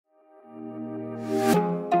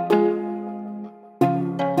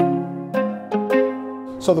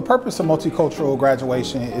So the purpose of multicultural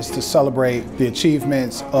graduation is to celebrate the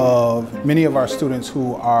achievements of many of our students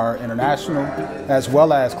who are international, as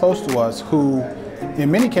well as close to us, who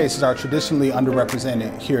in many cases are traditionally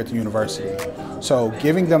underrepresented here at the university. So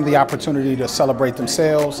giving them the opportunity to celebrate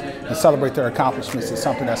themselves and celebrate their accomplishments is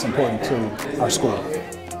something that's important to our school.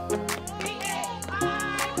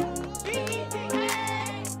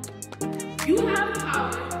 You have the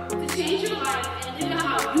power to change your life and live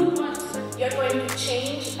how you want. You're going to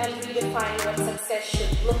change and redefine what success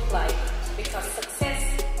should look like, because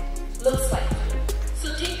success looks like you.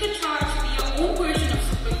 So take the charge to be your own version of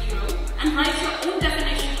superhero and write your own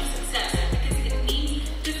definition of success, because it means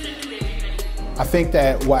different to everybody. I think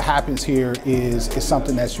that what happens here is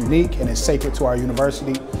something that's unique and is sacred to our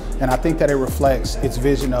university, and I think that it reflects its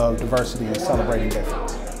vision of diversity and celebrating difference.